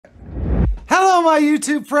Hello, my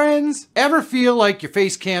YouTube friends! Ever feel like your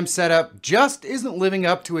Facecam setup just isn't living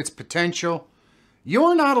up to its potential?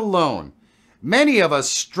 You're not alone. Many of us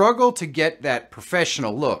struggle to get that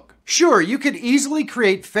professional look. Sure, you could easily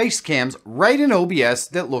create Facecams right in OBS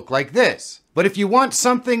that look like this. But if you want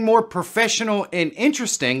something more professional and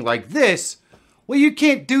interesting like this, well, you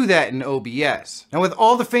can't do that in OBS. Now, with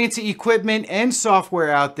all the fancy equipment and software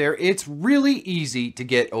out there, it's really easy to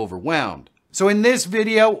get overwhelmed. So in this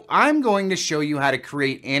video, I'm going to show you how to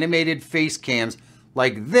create animated face cams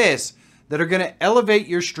like this that are going to elevate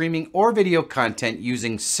your streaming or video content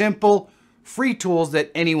using simple, free tools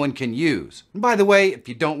that anyone can use. And by the way, if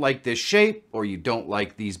you don't like this shape or you don't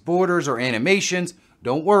like these borders or animations,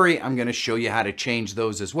 don't worry, I'm going to show you how to change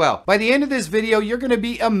those as well. By the end of this video, you're going to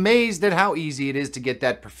be amazed at how easy it is to get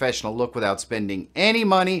that professional look without spending any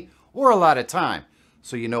money or a lot of time.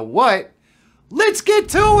 So you know what? Let's get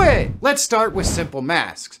to it! Let's start with simple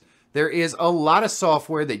masks. There is a lot of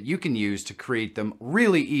software that you can use to create them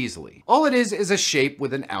really easily. All it is a shape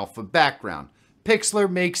with an alpha background. Pixlr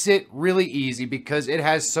makes it really easy because it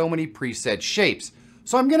has so many preset shapes.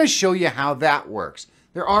 So I'm going to show you how that works.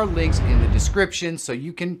 There are links in the description so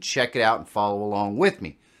you can check it out and follow along with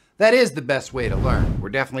me. That is the best way to learn. We're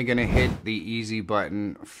definitely going to hit the easy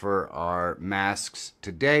button for our masks.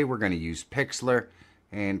 Today we're going to use Pixlr.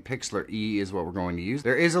 And Pixlr E is what we're going to use.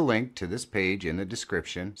 There is a link to this page in the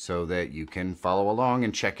description so that you can follow along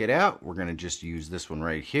and check it out. We're going to just use this one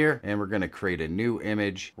right here, and we're going to create a new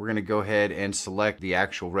image. We're going to go ahead and select the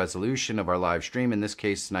actual resolution of our live stream. In this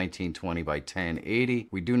case, 1920 by 1080.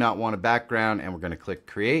 We do not want a background, and we're going to click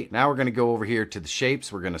create. Now we're going to go over here to the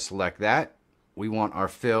shapes. We're going to select that. We want our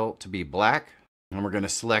fill to be black, and we're going to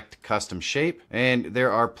select custom shape. And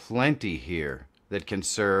there are plenty here that can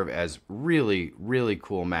serve as really, really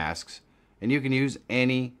cool masks. And you can use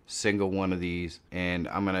any single one of these. And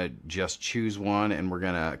I'm gonna just choose one and we're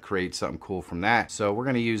gonna create something cool from that. So we're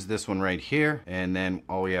gonna use this one right here. And then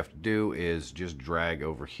all we have to do is just drag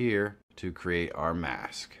over here to create our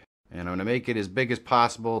mask. And I'm gonna make it as big as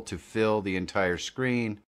possible to fill the entire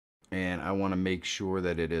screen. And I want to make sure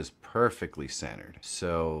that it is perfectly centered.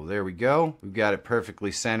 So there we go. We've got it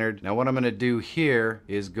perfectly centered. Now what I'm going to do here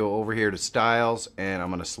is go over here to styles and I'm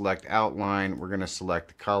going to select outline. We're going to select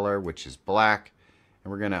the color, which is black.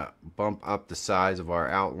 And we're going to bump up the size of our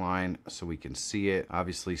outline so we can see it.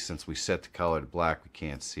 Obviously, since we set the color to black, we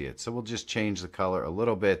can't see it. So we'll just change the color a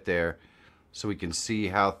little bit there so we can see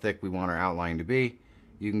how thick we want our outline to be.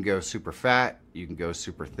 You can go super fat, you can go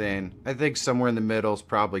super thin. I think somewhere in the middle is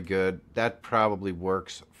probably good. That probably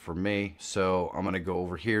works for me. So I'm gonna go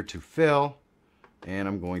over here to fill and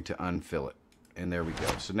I'm going to unfill it. And there we go.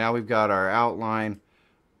 So now we've got our outline.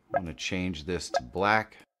 I'm gonna change this to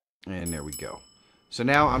black and there we go. So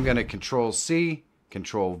now I'm gonna Control C,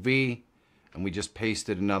 Control V, and we just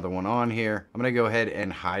pasted another one on here. I'm gonna go ahead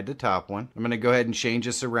and hide the top one. I'm gonna go ahead and change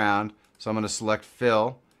this around. So I'm gonna select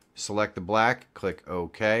fill. Select the black, click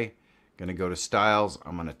OK. Gonna go to styles,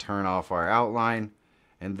 I'm gonna turn off our outline,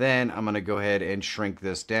 and then I'm gonna go ahead and shrink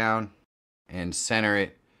this down and center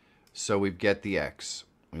it so we get the X.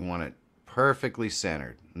 We want it perfectly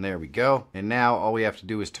centered. And there we go. And now all we have to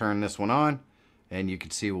do is turn this one on and you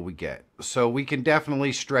can see what we get. So we can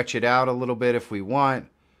definitely stretch it out a little bit if we want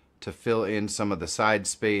to fill in some of the side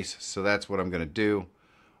space. So that's what I'm gonna do.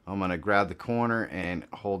 I'm going to grab the corner and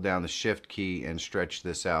hold down the shift key and stretch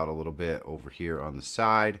this out a little bit over here on the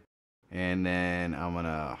side. And then I'm going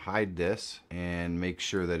to hide this and make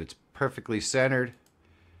sure that it's perfectly centered.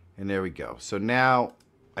 And there we go. So now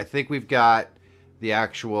I think we've got the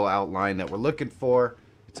actual outline that we're looking for.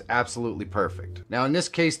 It's absolutely perfect. Now in this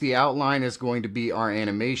case, the outline is going to be our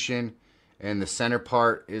animation and the center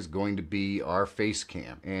part is going to be our face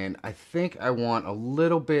cam. And I think I want a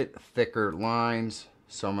little bit thicker lines.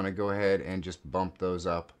 So I'm going to go ahead and just bump those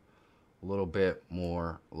up a little bit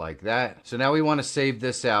more like that. So now we want to save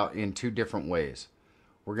this out in two different ways.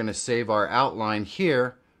 We're going to save our outline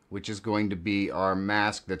here, which is going to be our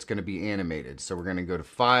mask that's going to be animated. So we're going to go to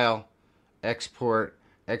File, Export,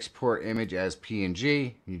 Export Image as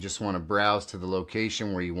PNG. You just want to browse to the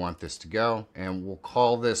location where you want this to go. And we'll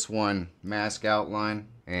call this one Mask Outline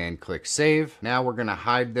and click Save. Now we're going to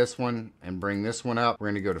hide this one and bring this one up. We're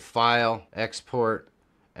going to go to File, Export,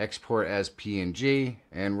 Export as PNG,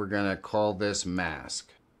 and we're gonna call this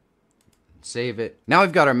mask. Save it. Now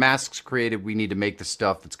we've got our masks created, we need to make the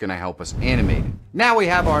stuff that's gonna help us animate it. Now we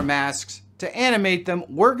have our masks. To animate them,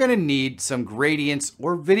 we're gonna need some gradients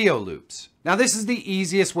or video loops. Now this is the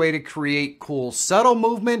easiest way to create cool subtle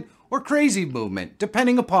movement or crazy movement,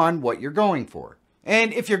 depending upon what you're going for.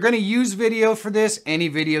 And if you're gonna use video for this, any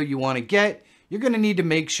video you wanna get, you're going to need to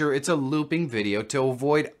make sure it's a looping video to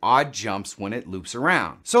avoid odd jumps when it loops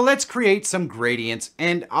around. So let's create some gradients,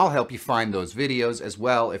 and I'll help you find those videos as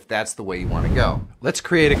well if that's the way you want to go. Let's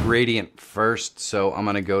create a gradient first. So I'm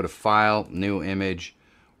going to go to File, New Image.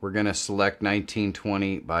 We're going to select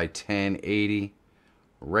 1920 by 1080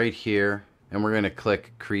 right here, and we're going to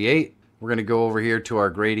click Create. We're going to go over here to our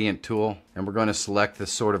gradient tool, and we're going to select the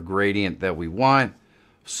sort of gradient that we want.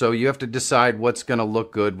 So you have to decide what's going to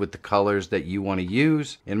look good with the colors that you want to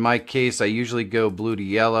use. In my case, I usually go blue to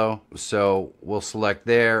yellow. So we'll select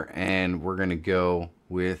there, and we're going to go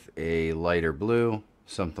with a lighter blue,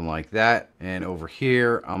 something like that. And over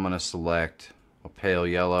here, I'm going to select a pale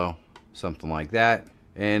yellow, something like that.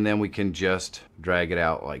 And then we can just drag it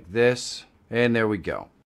out like this. And there we go.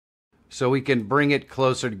 So we can bring it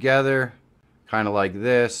closer together, kind of like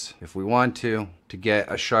this, if we want to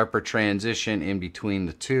get a sharper transition in between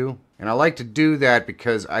the two. And I like to do that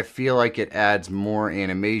because I feel like it adds more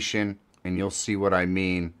animation, and you'll see what I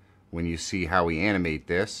mean when you see how we animate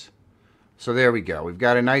this. So there we go. We've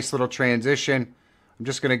got a nice little transition. I'm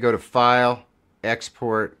just going to go to File,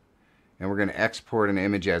 Export, and we're going to export an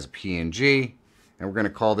image as a PNG, and we're going to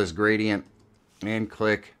call this gradient, and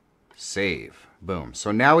click Save. Boom.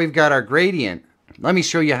 So now we've got our gradient. Let me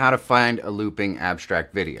show you how to find a looping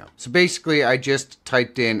abstract video. So basically, I just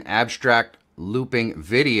typed in abstract looping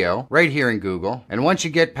video right here in Google. And once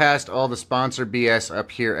you get past all the sponsor BS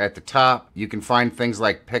up here at the top, you can find things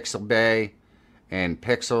like Pixabay and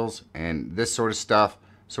Pixels and this sort of stuff.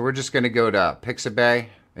 So we're just going to go to Pixabay,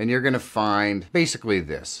 and you're going to find basically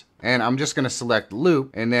this. And I'm just going to select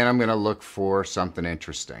loop, and then I'm going to look for something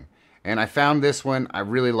interesting. And I found this one. I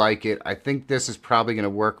really like it. I think this is probably going to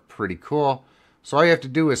work pretty cool. So all you have to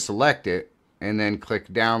do is select it, and then click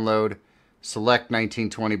download, select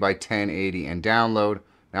 1920 by 1080 and download.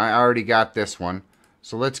 Now I already got this one,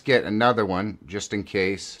 so let's get another one just in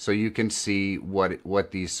case, so you can see what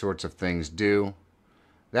these sorts of things do.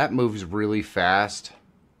 That moves really fast.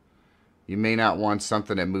 You may not want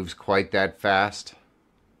something that moves quite that fast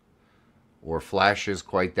or flashes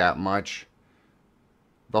quite that much.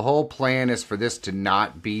 The whole plan is for this to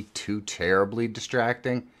not be too terribly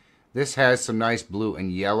distracting. This has some nice blue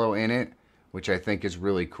and yellow in it, which I think is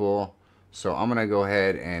really cool. So I'm going to go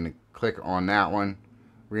ahead and click on that one.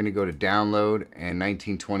 We're going to go to download and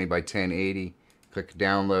 1920 by 1080. Click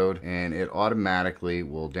download, and it automatically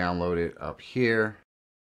will download it up here.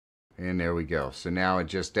 And there we go. So now it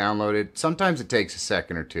just downloaded. Sometimes it takes a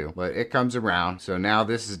second or two, but it comes around. So now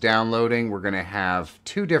this is downloading. We're going to have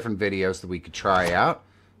two different videos that we could try out,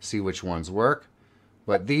 see which ones work.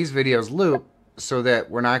 But these videos loop so that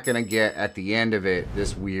we're not going to get at the end of it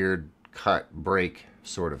this weird cut break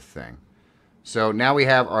sort of thing. So now we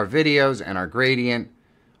have our videos and our gradient.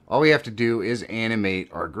 All we have to do is animate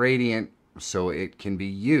our gradient so it can be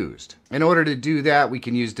used. In order to do that, we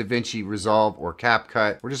can use DaVinci Resolve or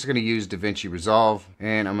CapCut. We're just going to use DaVinci Resolve,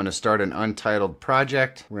 and I'm going to start an untitled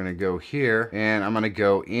project. We're going to go here, and I'm going to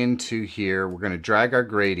go into here. We're going to drag our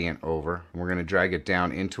gradient over, and we're going to drag it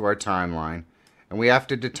down into our timeline. And we have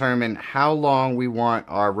to determine how long we want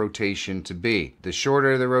our rotation to be. The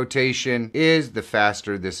shorter the rotation is, the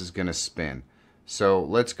faster this is going to spin. So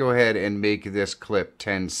let's go ahead and make this clip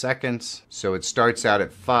 10 seconds. So it starts out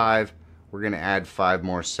at 5. We're going to add 5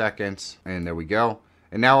 more seconds. And there we go.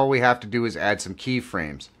 And now all we have to do is add some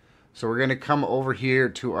keyframes. So we're going to come over here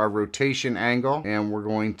to our rotation angle, and we're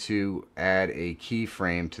going to add a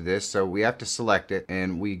keyframe to this. So we have to select it,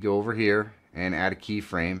 and we go over here and add a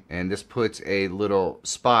keyframe, and this puts a little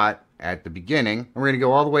spot at the beginning, and we're going to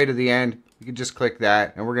go all the way to the end. You can just click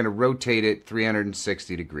that, and we're going to rotate it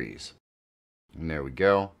 360 degrees. And there we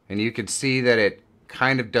go. And you can see that it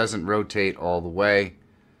kind of doesn't rotate all the way.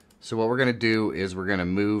 So what we're going to do is we're going to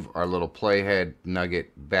move our little playhead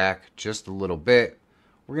nugget back just a little bit.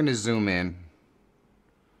 We're going to zoom in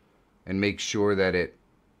and make sure that it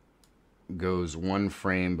goes one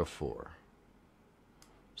frame before.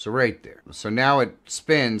 So right there. So now it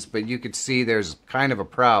spins, but you can see there's kind of a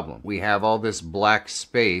problem. We have all this black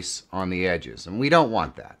space on the edges, and we don't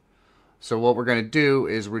want that. So what we're going to do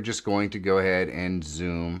is we're just going to go ahead and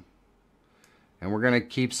zoom, and we're going to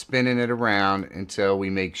keep spinning it around until we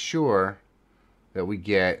make sure that we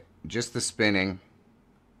get just the spinning.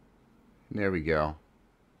 And there we go.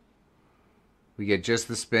 We get just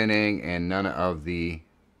the spinning and none of the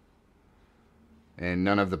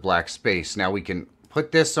black space. Now we can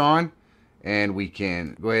put this on, and we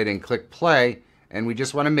can go ahead and click play, and we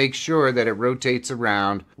just want to make sure that it rotates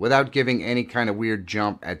around without giving any kind of weird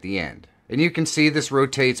jump at the end. And you can see this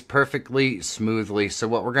rotates perfectly smoothly. So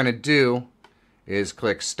what we're going to do is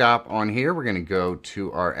click stop on here. We're going to go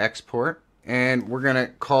to our export, And we're gonna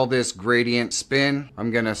call this gradient spin.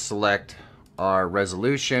 I'm gonna select our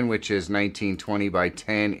resolution, which is 1920 by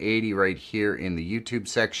 1080 right here in the YouTube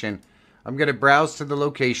section. I'm going to browse to the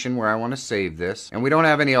location where I want to save this. And we don't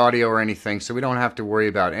have any audio or anything, so we don't have to worry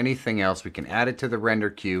about anything else. We can add it to the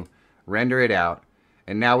render queue, render it out,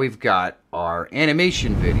 and now we've got our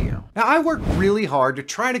animation video. Now, I work really hard to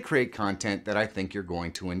try to create content that I think you're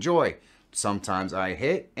going to enjoy. Sometimes I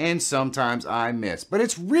hit and sometimes I miss, but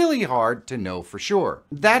it's really hard to know for sure.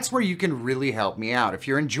 That's where you can really help me out. If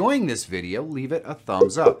you're enjoying this video, leave it a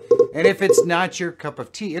thumbs up. And if it's not your cup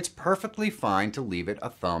of tea, it's perfectly fine to leave it a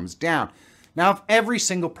thumbs down. Now, if every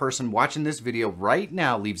single person watching this video right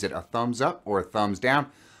now leaves it a thumbs up or a thumbs down,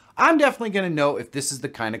 I'm definitely going to know if this is the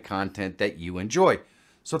kind of content that you enjoy.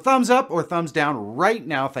 So thumbs up or thumbs down right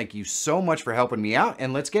now. Thank you so much for helping me out,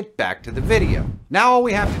 and let's get back to the video. Now all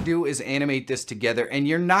we have to do is animate this together, and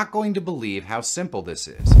you're not going to believe how simple this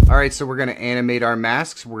is. All right, so we're going to animate our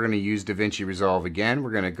masks. We're going to use DaVinci Resolve again.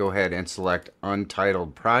 We're going to go ahead and select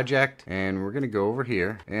Untitled Project, and we're going to go over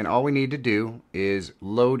here, and all we need to do is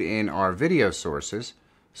load in our video sources.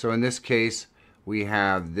 So in this case, we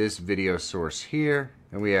have this video source here,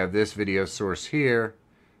 and we have this video source here,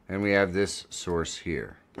 and we have this source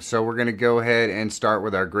here. So we're going to go ahead and start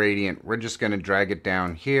with our gradient. We're just going to drag it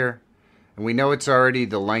down here. And we know it's already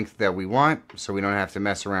the length that we want, so we don't have to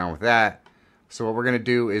mess around with that. So what we're going to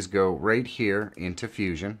do is go right here into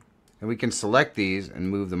Fusion. And we can select these and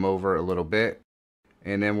move them over a little bit.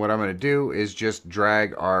 And then what I'm going to do is just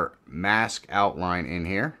drag our mask outline in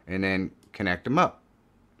here and then connect them up.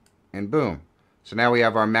 And boom. So now we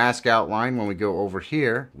have our mask outline. When we go over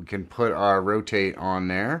here, we can put our rotate on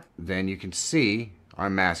there. Then you can see our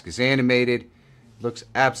mask is animated. Looks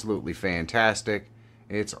absolutely fantastic.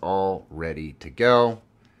 It's all ready to go.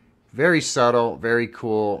 Very subtle, very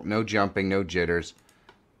cool, no jumping, no jitters.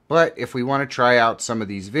 But if we want to try out some of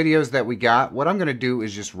these videos that we got, what I'm going to do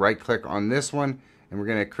is just right click on this one, and we're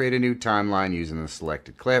going to create a new timeline using the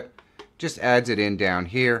selected clip. Just adds it in down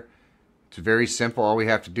here. It's very simple. All we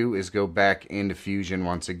have to do is go back into Fusion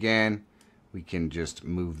once again. We can just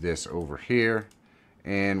move this over here,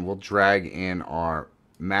 and we'll drag in our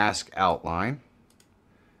mask outline,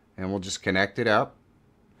 and we'll just connect it up.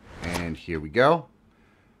 And here we go.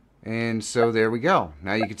 And so there we go.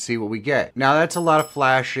 Now you can see what we get. Now that's a lot of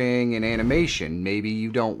flashing and animation. Maybe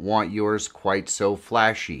you don't want yours quite so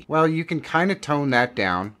flashy. Well, you can kind of tone that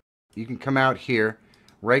down. You can come out here,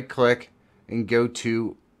 right click, and go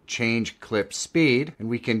to change clip speed, and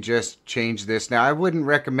we can just change this. Now I wouldn't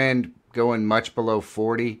recommend going much below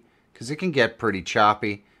 40 because it can get pretty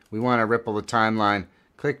choppy. We want to ripple the timeline,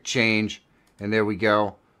 click change, and there we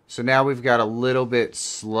go. So now we've got a little bit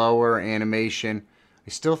slower animation. I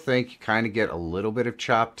still think you kind of get a little bit of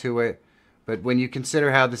chop to it, but when you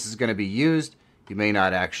consider how this is going to be used, you may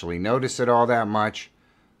not actually notice it all that much.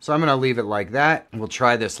 So I'm going to leave it like that. We'll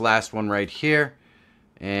try this last one right here.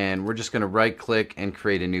 And we're just going to right click and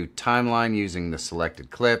create a new timeline using the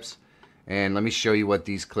selected clips. And let me show you what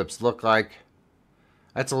these clips look like.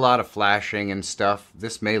 That's a lot of flashing and stuff.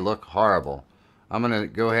 This may look horrible. I'm going to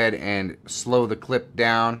go ahead and slow the clip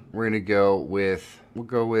down. We're going to go with, we'll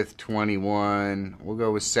go with 21. We'll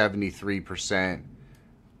go with 73%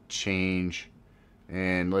 change.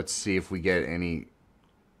 And let's see if we get any.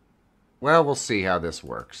 Well, we'll see how this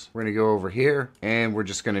works. We're going to go over here and we're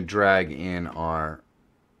just going to drag in our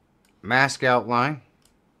mask outline,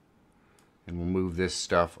 and we'll move this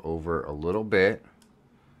stuff over a little bit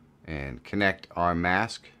and connect our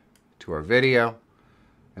mask to our video,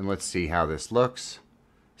 and let's see how this looks.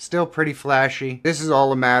 Still pretty flashy. This is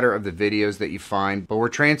all a matter of the videos that you find, but we're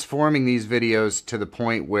transforming these videos to the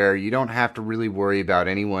point where you don't have to really worry about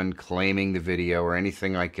anyone claiming the video or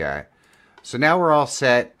anything like that. So now we're all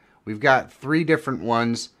set. We've got 3 different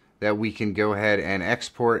ones that we can go ahead and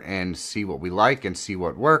export and see what we like and see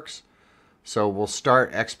what works. So we'll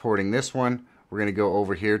start exporting this one. We're going to go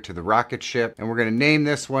over here to the rocket ship, and we're going to name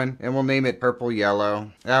this one, and we'll name it purple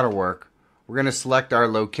yellow. That'll work. We're going to select our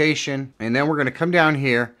location, and then we're going to come down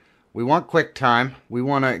here. We want QuickTime. We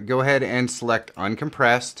want to go ahead and select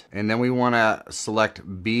uncompressed, and then we want to select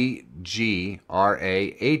BGRA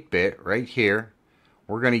 8-bit right here.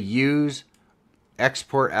 We're going to use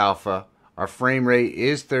export alpha. Our frame rate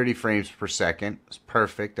is 30 frames per second. It's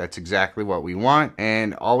perfect. That's exactly what we want.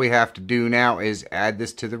 And all we have to do now is add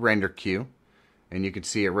this to the render queue. And you can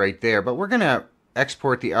see it right there. But we're going to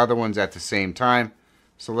export the other ones at the same time.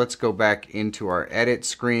 So let's go back into our edit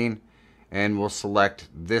screen. and we'll select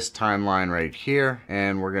this timeline right here,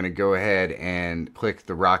 and we're going to go ahead and click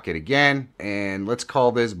the rocket again, and let's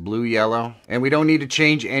call this blue yellow. And we don't need to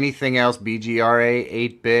change anything else. BGRA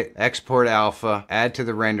 8-bit, export alpha, add to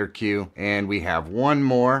the render queue, and we have one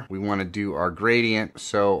more. We want to do our gradient,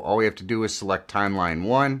 so all we have to do is select timeline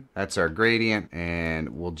 1. That's our gradient, and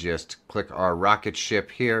we'll just click our rocket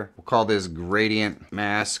ship here. We'll call this gradient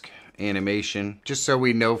mask animation, just so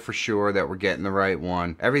we know for sure that we're getting the right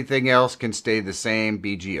one. Everything else can stay the same.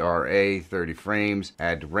 BGRA 30 frames,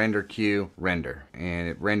 add to render queue, render, and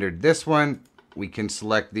it rendered this one. We can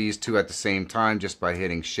select these two at the same time just by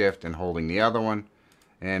hitting shift and holding the other one,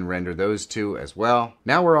 and render those two as well.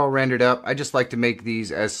 Now we're all rendered up. I just like to make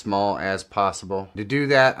these as small as possible. To do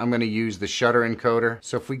that, I'm going to use the shutter encoder.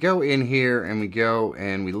 So if we go in here and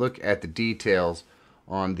we look at the details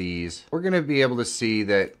on these, we're going to be able to see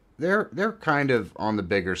that they're kind of on the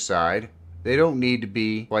bigger side. They don't need to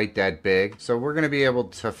be quite that big. So we're going to be able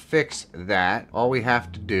to fix that. All we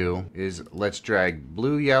have to do is let's drag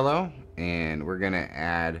blue yellow, and we're going to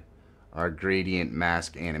add our gradient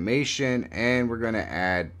mask animation, and we're going to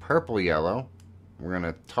add purple yellow. We're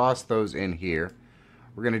going to toss those in here.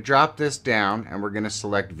 We're going to drop this down, and we're going to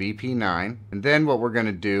select VP9. And then what we're going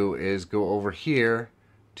to do is go over here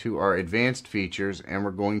to our advanced features, and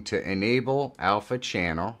we're going to enable alpha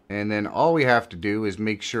channel, and then all we have to do is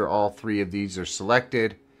make sure all three of these are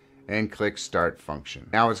selected and click start function.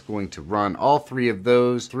 Now it's going to run all three of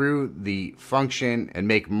those through the function and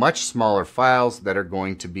make much smaller files that are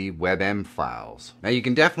going to be WebM files. Now you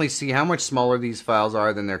can definitely see how much smaller these files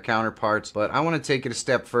are than their counterparts, but I want to take it a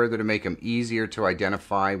step further to make them easier to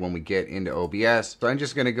identify when we get into OBS. So I'm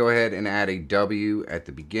just going to go ahead and add a W at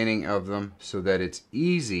the beginning of them so that it's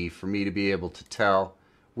easy for me to be able to tell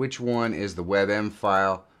which one is the WebM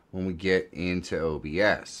file when we get into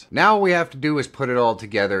OBS. Now all we have to do is put it all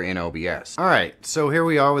together in OBS. Alright, so here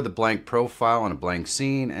we are with a blank profile and a blank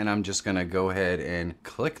scene, and I'm just gonna go ahead and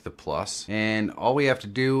click the plus, and all we have to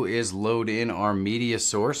do is load in our media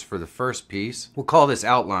source for the first piece. We'll call this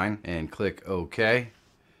outline, and click OK.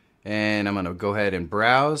 And I'm gonna go ahead and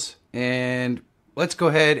browse, and let's go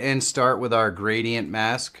ahead and start with our gradient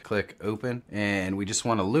mask. Click open, and we just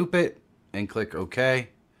want to loop it, and click OK.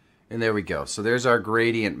 And there we go. So there's our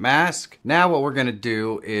gradient mask. Now what we're going to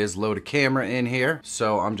do is load a camera in here.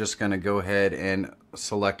 So I'm just going to go ahead and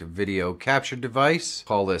select a video capture device.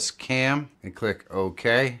 Call this cam and click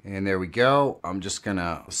OK. And there we go. I'm just going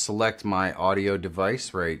to select my audio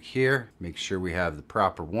device right here. Make sure we have the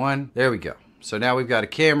proper one. There we go. So now we've got a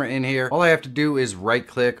camera in here. All I have to do is right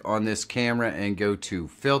click on this camera and go to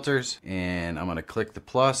filters, and I'm gonna click the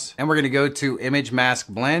plus, and we're gonna go to image mask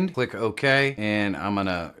blend, click OK, and I'm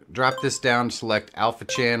gonna drop this down, select alpha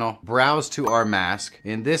channel, browse to our mask.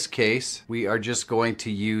 In this case, we are just going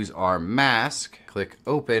to use our mask. Click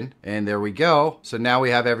open, and there we go. So now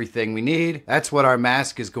we have everything we need. That's what our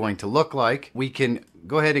mask is going to look like. We can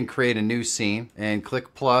go ahead and create a new scene and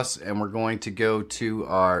click plus, and we're going to go to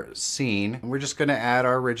our scene, and we're just going to add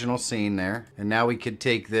our original scene there. And now we could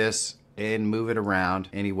take this and move it around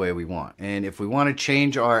any way we want. And if we want to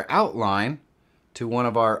change our outline to one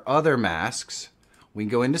of our other masks, we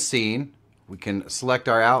can go into scene, we can select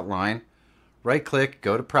our outline, right click,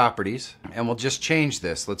 go to properties, and we'll just change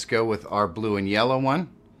this. Let's go with our blue and yellow one.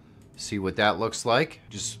 See what that looks like.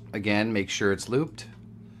 Just again, make sure it's looped.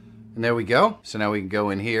 And there we go. So now we can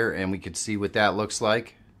go in here and we can see what that looks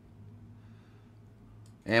like.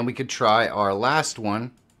 And we could try our last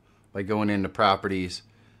one by going into properties,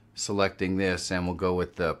 selecting this, and we'll go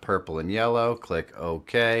with the purple and yellow. Click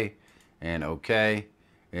OK and OK.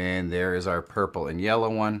 And there is our purple and yellow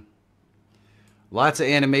one. Lots of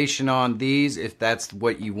animation on these if that's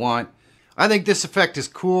what you want. I think this effect is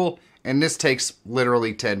cool, and this takes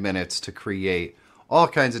literally 10 minutes to create all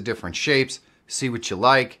kinds of different shapes. See what you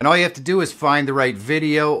like. And all you have to do is find the right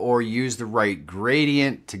video or use the right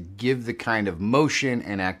gradient to give the kind of motion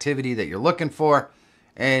and activity that you're looking for,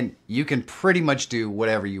 and you can pretty much do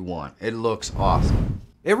whatever you want. It looks awesome.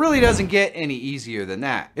 It really doesn't get any easier than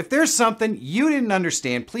that. If there's something you didn't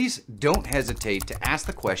understand, please don't hesitate to ask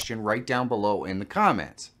the question right down below in the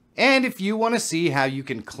comments. And if you want to see how you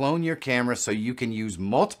can clone your camera so you can use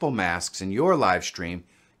multiple masks in your live stream, you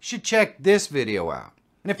should check this video out.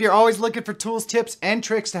 And if you're always looking for tools, tips, and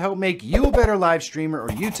tricks to help make you a better live streamer or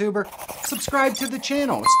YouTuber, subscribe to the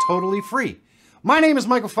channel. It's totally free. My name is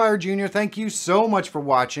Michael Feyrer Jr. Thank you so much for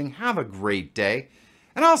watching. Have a great day,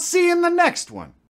 and I'll see you in the next one.